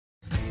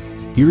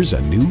Here's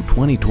a new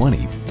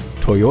 2020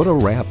 Toyota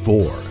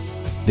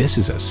RAV4. This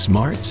is a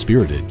smart,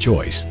 spirited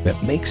choice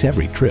that makes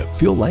every trip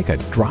feel like a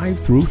drive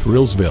through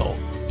Thrillsville.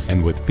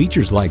 And with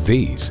features like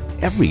these,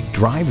 every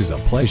drive is a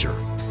pleasure.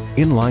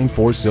 Inline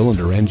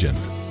 4-cylinder engine,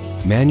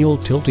 manual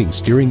tilting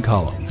steering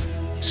column,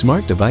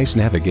 smart device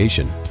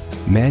navigation,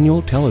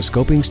 manual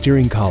telescoping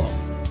steering column,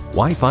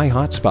 Wi-Fi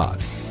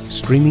hotspot,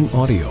 streaming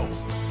audio,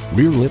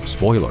 rear lip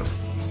spoiler,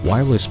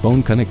 wireless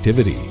phone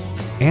connectivity,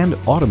 and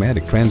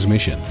automatic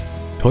transmission.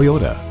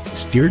 Toyota,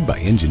 steered by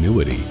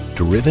ingenuity,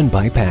 driven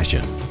by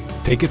passion.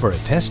 Take it for a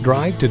test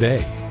drive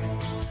today.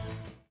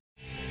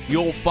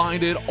 You'll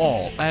find it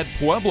all at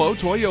Pueblo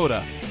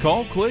Toyota.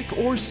 Call, click,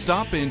 or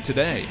stop in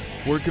today.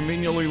 We're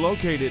conveniently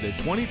located at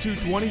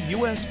 2220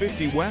 US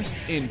 50 West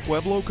in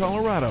Pueblo,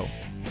 Colorado.